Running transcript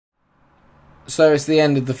So it's the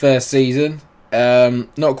end of the first season.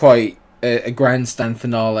 Not quite a grandstand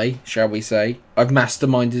finale, shall we say. I've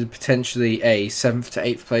masterminded potentially a 7th to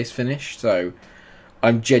 8th place finish, so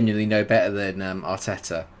I'm genuinely no better than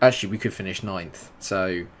Arteta. Actually, we could finish 9th,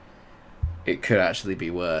 so it could actually be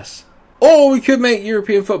worse. Or we could make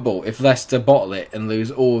European football if Leicester bottle it and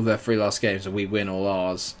lose all of their 3 last games and we win all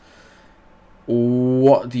ours.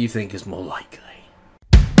 What do you think is more likely?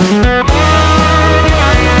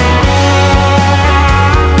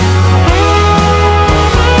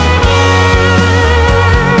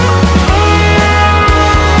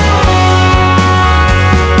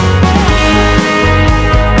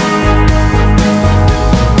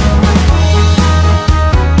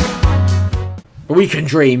 We can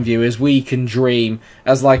dream, viewers, we can dream.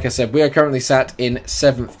 As like I said, we are currently sat in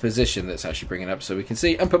 7th position. Let's actually bring it up so we can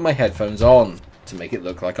see and put my headphones on to make it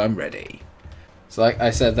look like I'm ready. So like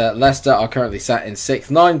I said, that Leicester are currently sat in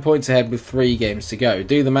 6th, 9 points ahead with 3 games to go.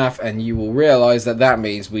 Do the math and you will realise that that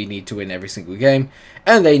means we need to win every single game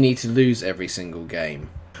and they need to lose every single game.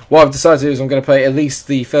 What I've decided to do is I'm going to play at least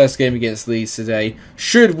the first game against Leeds today.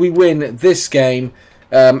 Should we win this game,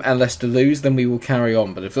 and Leicester lose, then we will carry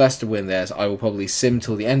on. But if Leicester win theirs, I will probably sim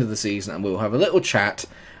till the end of the season and we will have a little chat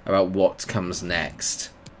about what comes next,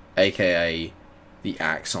 aka the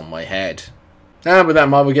axe on my head. And with that in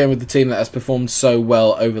mind, we're going with the team that has performed so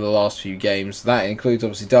well over the last few games. That includes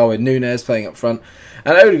obviously Darwin Núñez playing up front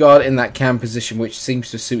and Odegaard in that cam position, which seems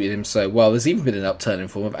to have suited him so well. There's even been an upturn in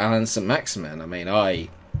form of Alan St-Maximin. I mean, I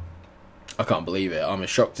can't believe it. I'm as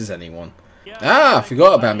shocked as anyone. I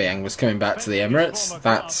forgot Aubameyang was coming back to the Emirates.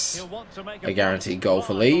 That's a guaranteed goal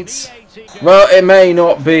for Leeds. Well, it may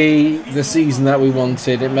not be the season that we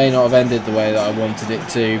wanted. It may not have ended the way that I wanted it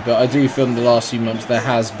to, but I do feel in the last few months there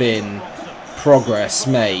has been progress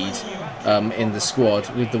made in the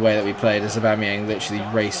squad with the way that we played, as Aubameyang literally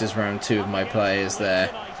races around 2 of my players there.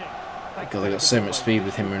 God, they got so much speed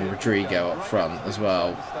with him and Rodrigo up front as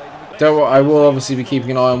well. I will obviously be keeping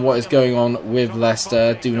an eye on what is going on with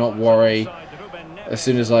Leicester. Do not worry. As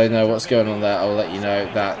soon as I know what's going on there, I'll let you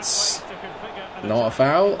know. That's not a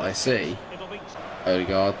foul, I see.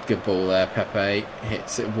 Odegaard, good ball there. Pepe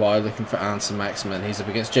hits it wide, looking for Alan St-Maximin. He's up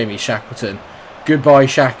against Jamie Shackleton. Goodbye,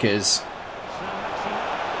 Shackers.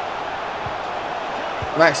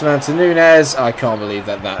 Maximin to Núñez. I can't believe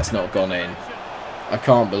that that's not gone in. I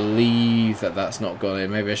can't believe that that's not gone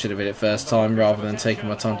in. Maybe I should have hit it first time rather than taking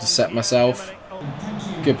my time to set myself.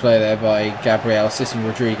 Good play there by Gabriel, sitting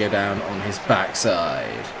Rodrigo down on his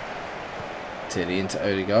backside. Tilly into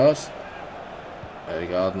Odegaard.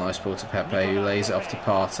 Odegaard, nice ball to Pepe, who lays it off to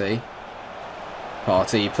Partey.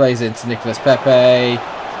 Partey plays into Nicolas Pepe.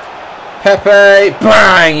 Pepe,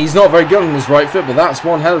 bang! He's not very good on his right foot, but that's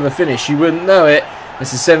one hell of a finish. You wouldn't know it.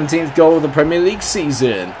 It's the 17th goal of the Premier League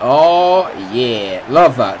season. Oh, yeah.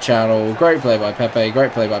 Love that channel. Great play by Pepe.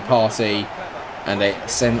 Great play by Partey. And a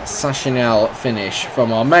sensational finish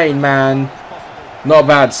from our main man. Not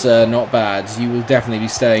bad, sir. Not bad. You will definitely be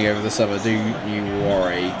staying over the summer. Do you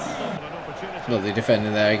worry. Lovely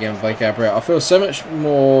defending there again by Gabriel. I feel so much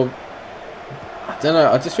more... I don't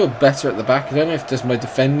know. I just feel better at the back. I don't know if just my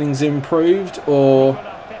defending's improved or...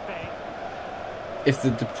 if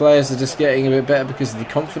the players are just getting a bit better because of the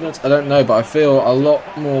confidence, I don't know, but I feel a lot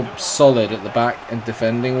more solid at the back and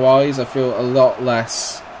defending wise. I feel a lot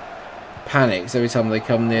less panicked every time they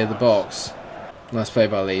come near the box. Nice play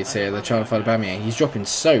by Leeds here. They're trying to find Aubameyang. He's dropping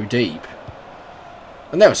so deep.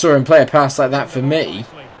 I never saw him play a pass like that for me.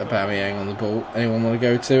 Aubameyang on the ball. Anyone want to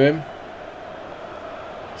go to him?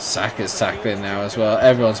 Saka's tackling now as well.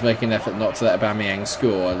 Everyone's making an effort not to let Aubameyang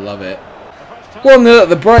score. I love it. 1-0 at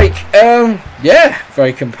the break. Yeah,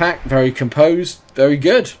 very compact, very composed, very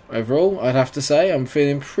good overall, I'd have to say. I'm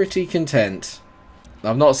feeling pretty content.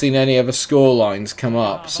 I've not seen any other score lines come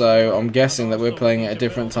up, so I'm guessing that we're playing at a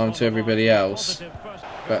different time to everybody else.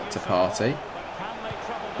 Back to Partey.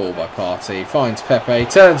 Ball by Partey. Finds Pepe.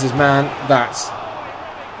 Turns his man. That's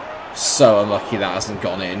so unlucky that hasn't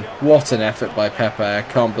gone in. What an effort by Pepe. I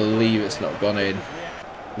can't believe it's not gone in.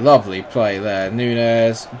 Lovely play there.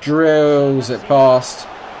 Núñez drills it past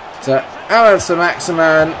to Alan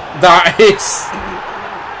St-Maximin. That is...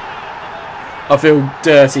 I feel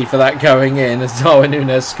dirty for that going in as Darwin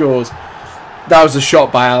Núñez scores. That was a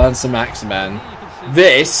shot by Alan St-Maximin.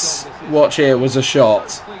 This, watch here, was a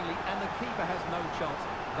shot.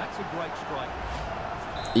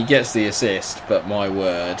 He gets the assist, but my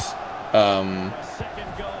word.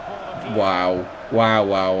 Wow. Wow,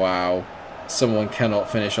 wow, wow. Someone cannot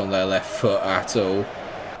finish on their left foot at all.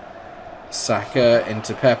 Saka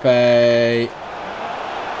into Pepe.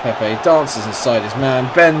 Pepe dances inside his man,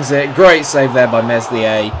 bends it. Great save there by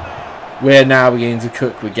Meslier. we're now beginning to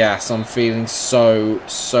cook with gas. I'm feeling so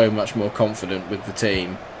much more confident with the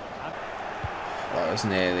team. That was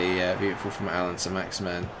nearly beautiful from Alan to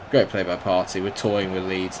Maximin. Great play by Partey. We're toying with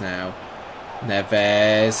Leeds now.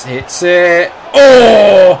 Neves hits it.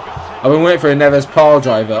 Oh! I've been waiting for a Neves pile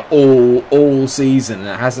driver all season, and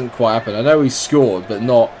it hasn't quite happened. I know he scored, but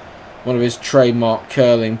not one of his trademark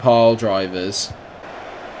curling pile drivers.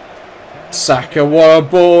 Saka, what a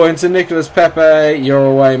ball into Nicolas Pepe. You're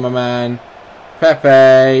away, my man.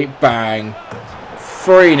 Pepe, bang.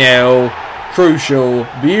 3-0. Crucial,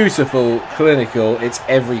 beautiful, clinical. It's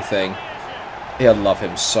everything. I love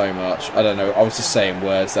him so much. I don't know. I was just saying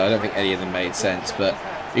words there. I don't think any of them made sense, but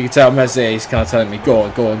you can tell Messi is kind of telling me, go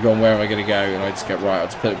on, go on, go on. Where am I going to go? And I just go, right, I'll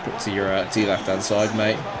just put it to your left-hand side,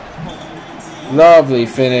 mate. Lovely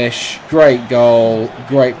finish, great goal,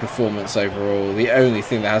 great performance overall. The only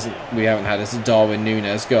thing that we haven't had is a Darwin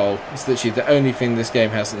Núñez goal. It's literally the only thing this game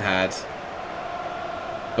hasn't had.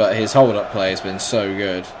 But his hold-up play has been so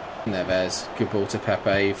good. Neves, good ball to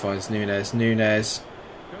Pepe, he finds Núñez. Núñez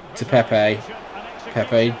to Pepe.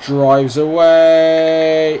 Pepe drives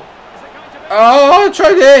away. Oh, I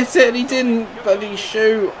tried to hit it and he didn't, but he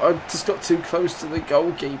shoot. I just got too close to the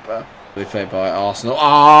goalkeeper. They played by Arsenal.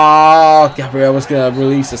 Ah, Gabriel was going to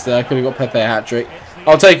release us there. I could have got Pepe a hat-trick.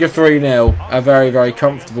 I'll take a 3-0. A very, very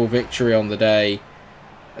comfortable victory on the day.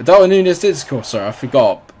 Darwin Núñez did score, sorry, I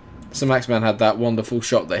forgot. So Maximin had that wonderful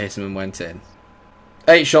shot that hit him and went in.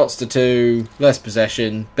 8 shots to 2. Less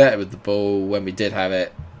possession. Better with the ball when we did have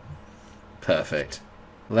it. Perfect.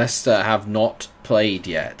 Leicester have not played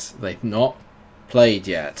yet. They've not played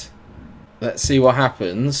yet. Let's see what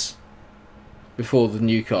happens before the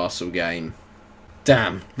Newcastle game.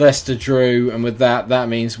 Damn, Leicester drew, and with that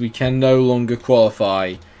means we can no longer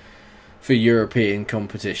qualify for European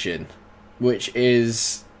competition, which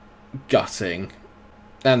is gutting.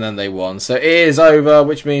 And then they won, so it is over,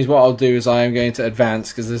 which means what I'll do is I am going to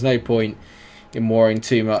advance, because there's no point in worrying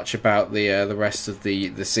too much about the rest of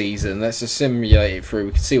the season. Let's just simulate it through.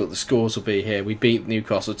 We can see what the scores will be here. We beat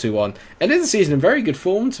Newcastle 2-1. Ended the season in very good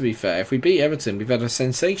form, to be fair. If we beat Everton, we've had a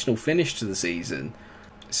sensational finish to the season.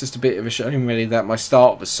 It's just a bit of a shame, really, that my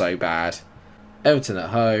start was so bad. Everton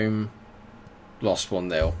at home, lost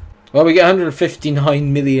 1-0. Well, we get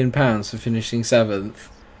 £159 million for finishing 7th.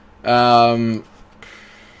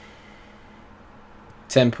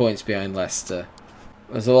 10 points behind Leicester.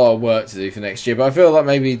 There's a lot of work to do for next year, but I feel like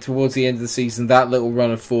maybe towards the end of the season, that little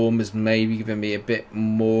run of form has maybe given me a bit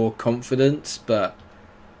more confidence, but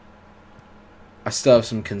I still have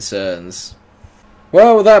some concerns.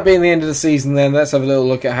 Well, with that being the end of the season then, let's have a little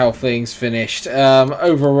look at how things finished.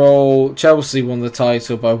 Overall, Chelsea won the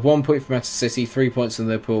title by 1 point from Manchester City, 3 points from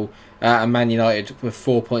Liverpool, and Man United with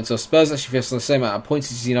 4 points off. Spurs actually finished on the same amount of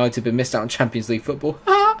points as United, but missed out on Champions League football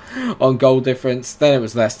on goal difference. Then it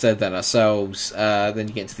was Leicester, then ourselves. Then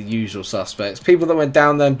you get into the usual suspects. People that went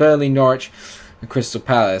down then, Burnley, Norwich, and Crystal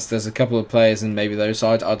Palace. There's a couple of players in maybe those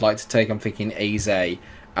sides I'd like to take. I'm thinking Eze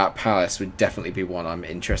at Palace would definitely be one I'm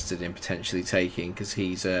interested in potentially taking, because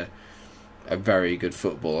he's a very good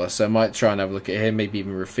footballer. So I might try and have a look at him, maybe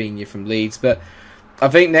even Rafinha from Leeds. But I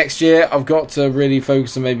think next year I've got to really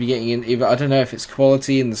focus on maybe getting in either, I don't know if it's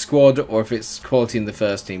quality in the squad or if it's quality in the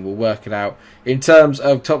first team. We'll work it out. In terms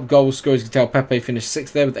of top goal scorers, you can tell Pepe finished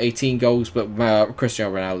 6th there with 18 goals, but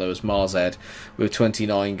Cristiano Ronaldo was miles ahead with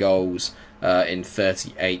 29 goals in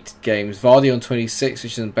 38 games. Vardy on 26,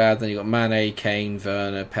 which isn't bad. Then you've got Mane, Kane,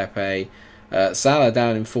 Werner, Pepe. Salah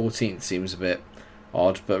down in 14th seems a bit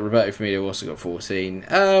odd, but Roberto Firmino also got 14.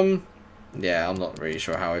 Yeah, I'm not really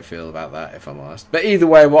sure how I feel about that, if I'm honest. But either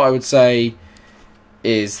way, what I would say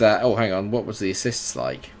is that... Oh, hang on. What was the assists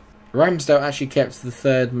like? Ramsdale actually kept the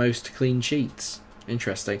 3rd most clean sheets.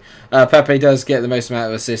 Interesting. Pepe does get the most amount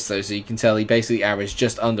of assists, though, so you can tell he basically averaged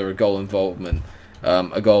just under a goal involvement.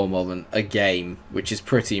 A game, which is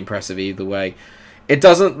pretty impressive either way. It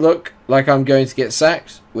doesn't look like I'm going to get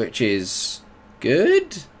sacked, which is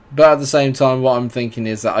good. But at the same time, what I'm thinking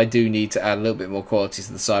is that I do need to add a little bit more quality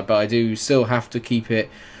to the side, but I do still have to keep it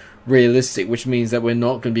realistic, which means that we're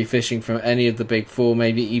not going to be fishing from any of the big four,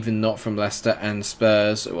 maybe even not from Leicester and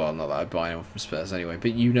Spurs. Well, not that I'd buy anyone from Spurs anyway,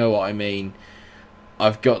 but you know what I mean.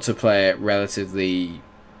 I've got to play it relatively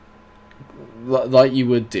like you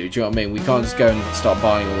would do. Do you know what I mean? We can't just go and start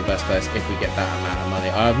buying all the best players if we get that amount of money.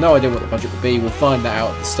 I have no idea what the budget will be. We'll find that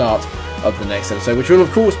out at the start of the next episode, which will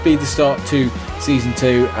of course be the start to Season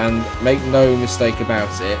 2, and make no mistake about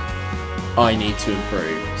it, I need to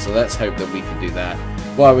improve. So let's hope that we can do that.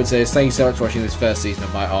 What I would say is thank you so much for watching this first season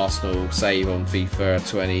of my Arsenal save on FIFA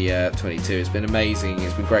 2022. It's been amazing.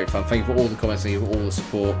 It's been great fun. Thank you for all the comments. Thank you for all the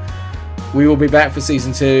support. we will be back for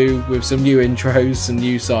Season 2 with some new intros, some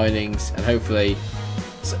new signings, and hopefully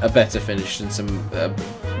a better finish and some,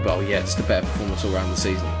 well, yeah, just a better performance all around the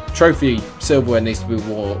season. Trophy silverware needs to be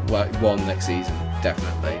won next season,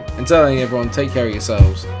 definitely. Until then, everyone, take care of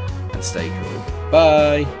yourselves and stay cool.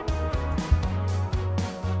 Bye!